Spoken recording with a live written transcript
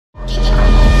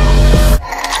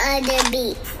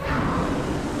beat.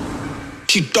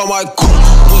 She thought my cook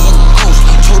was a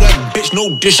ghost. Told that bitch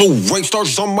no dish, so rank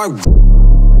stars on my.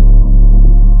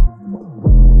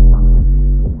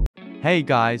 Hey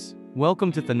guys,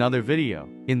 welcome to another video.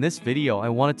 In this video I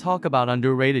want to talk about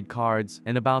underrated cards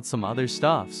and about some other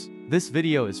stuffs. This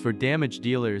video is for damage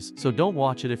dealers, so don't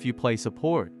watch it if you play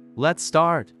support. Let's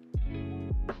start.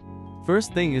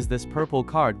 First thing is this purple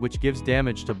card, which gives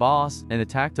damage to boss and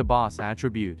attack to boss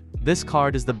attribute. This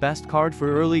card is the best card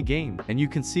for early game, and you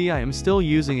can see I am still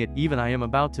using it even I am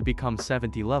about to become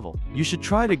 70 level. You should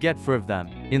try to get 4 of them.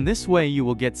 In this way you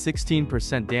will get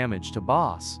 16% damage to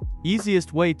boss.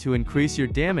 Easiest way to increase your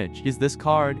damage is this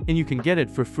card, and you can get it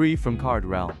for free from Card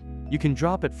Realm. You can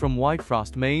drop it from White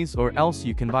Frost Maze, or else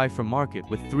you can buy from market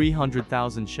with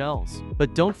 300,000 shells.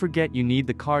 But don't forget you need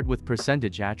the card with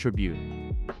percentage attribute.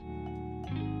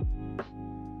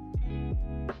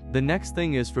 The next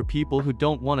thing is for people who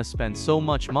don't want to spend so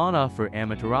much mana for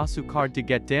Amaterasu card to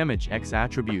get damage X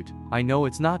attribute. I know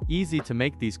it's not easy to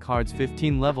make these cards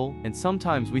 15 level, and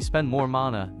sometimes we spend more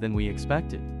mana than we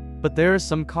expected. But there are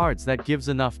some cards that gives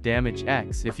enough damage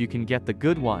X if you can get the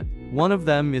good one. One of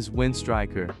them is Wind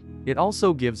Striker. It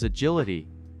also gives agility.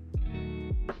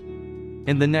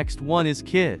 And the next one is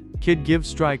Kid. Kid gives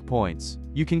strike points.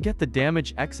 You can get the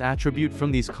damage X attribute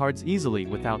from these cards easily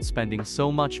without spending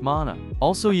so much mana.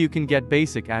 Also you can get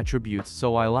basic attributes,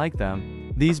 so I like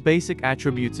them. These basic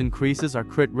attributes increases our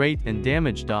crit rate and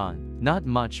damage done. Not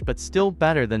much, but still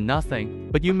better than nothing.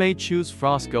 But you may choose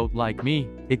Frost Goat like me.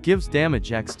 It gives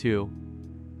damage X too.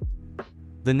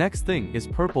 The next thing is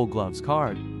Purple Gloves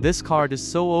card. This card is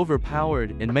so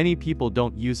overpowered and many people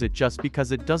don't use it just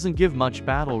because it doesn't give much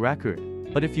battle record.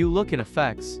 But if you look in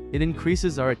effects, it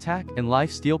increases our attack and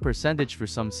lifesteal percentage for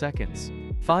some seconds.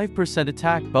 5%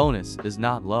 attack bonus is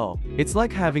not low. It's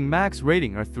like having max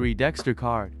rating or 3 Dexter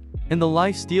card. And the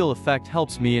lifesteal effect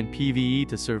helps me in PvE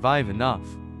to survive enough.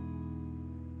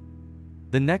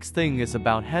 The next thing is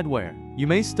about headwear. You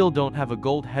may still don't have a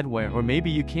gold headwear, or maybe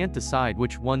you can't decide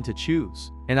which one to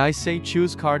choose. And I say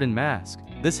choose card and mask.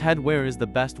 This headwear is the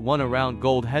best one around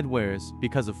gold headwears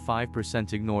because of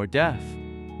 5% ignore death.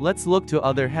 Let's look to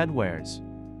other headwears.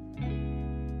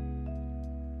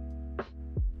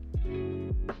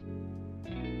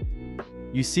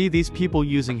 You see these people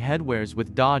using headwears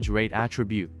with dodge rate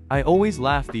attribute. I always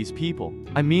laugh these people.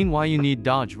 I mean, why you need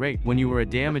dodge rate when you were a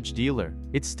damage dealer?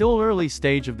 It's still early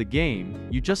stage of the game,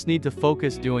 you just need to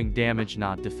focus doing damage,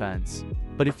 not defense.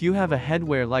 But if you have a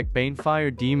headwear like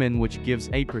Banefire Demon, which gives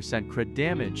 8% crit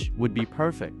damage, would be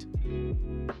perfect.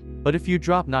 But if you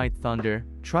drop Night Thunder,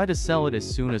 try to sell it as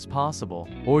soon as possible,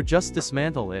 or just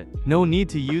dismantle it. No need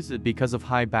to use it because of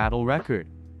high battle record.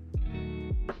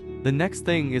 The next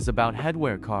thing is about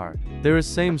headwear card. There is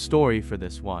same story for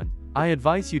this one. I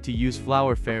advise you to use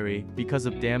Flower Fairy because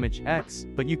of damage X,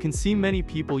 but you can see many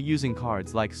people using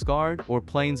cards like Scarred or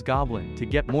Plains Goblin to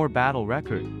get more battle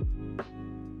record.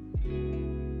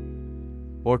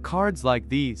 Or cards like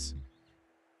these.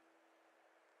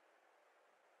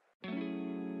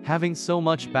 Having so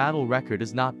much battle record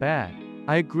is not bad.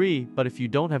 I agree, but if you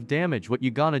don't have damage, what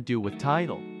you gonna do with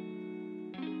title?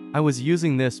 I was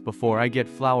using this before I get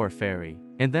Flower Fairy,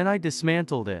 and then I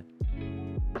dismantled it.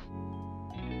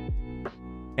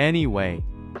 Anyway.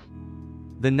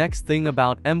 The next thing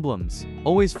about emblems.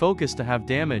 Always focus to have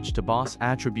damage to boss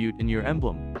attribute in your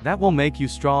emblem. That will make you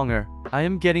stronger. I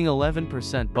am getting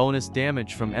 11% bonus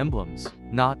damage from emblems.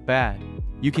 Not bad.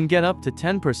 You can get up to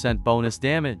 10% bonus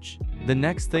damage. The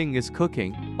next thing is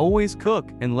cooking. Always cook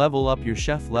and level up your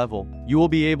chef level. You will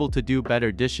be able to do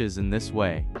better dishes in this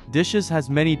way. Dishes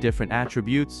has many different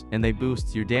attributes and they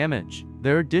boost your damage.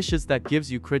 There are dishes that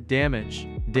gives you crit damage,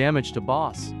 damage to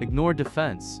boss, ignore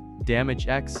defense, damage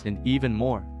X, and even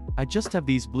more. I just have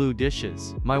these blue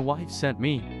dishes my wife sent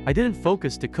me. I didn't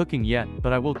focus to cooking yet,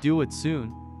 but I will do it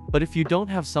soon. But if you don't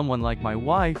have someone like my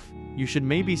wife, you should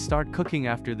maybe start cooking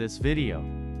after this video.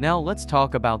 Now let's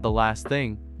talk about the last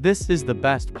thing. This is the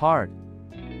best part.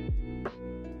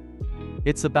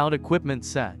 It's about equipment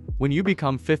set. When you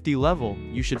become 50 level,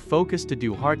 you should focus to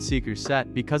do Heartseeker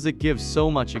set because it gives so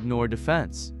much ignore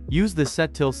defense. Use this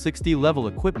set till 60 level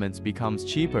equipments becomes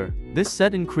cheaper. This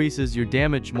set increases your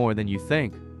damage more than you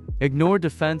think. Ignore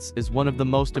defense is one of the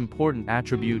most important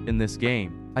attribute in this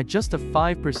game. I just have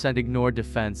 5% ignore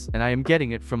defense and I am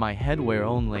getting it from my headwear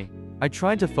only. I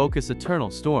tried to focus Eternal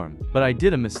Storm, but I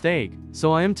did a mistake,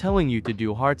 so I am telling you to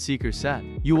do Heartseeker set.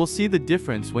 You will see the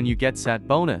difference when you get set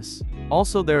bonus.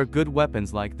 Also there are good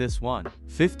weapons like this one.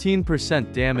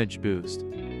 15% damage boost.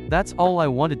 That's all I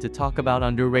wanted to talk about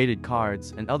underrated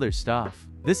cards and other stuff.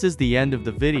 This is the end of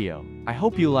the video. I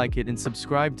hope you like it and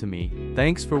subscribe to me.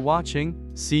 Thanks for watching.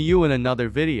 See you in another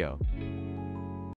video.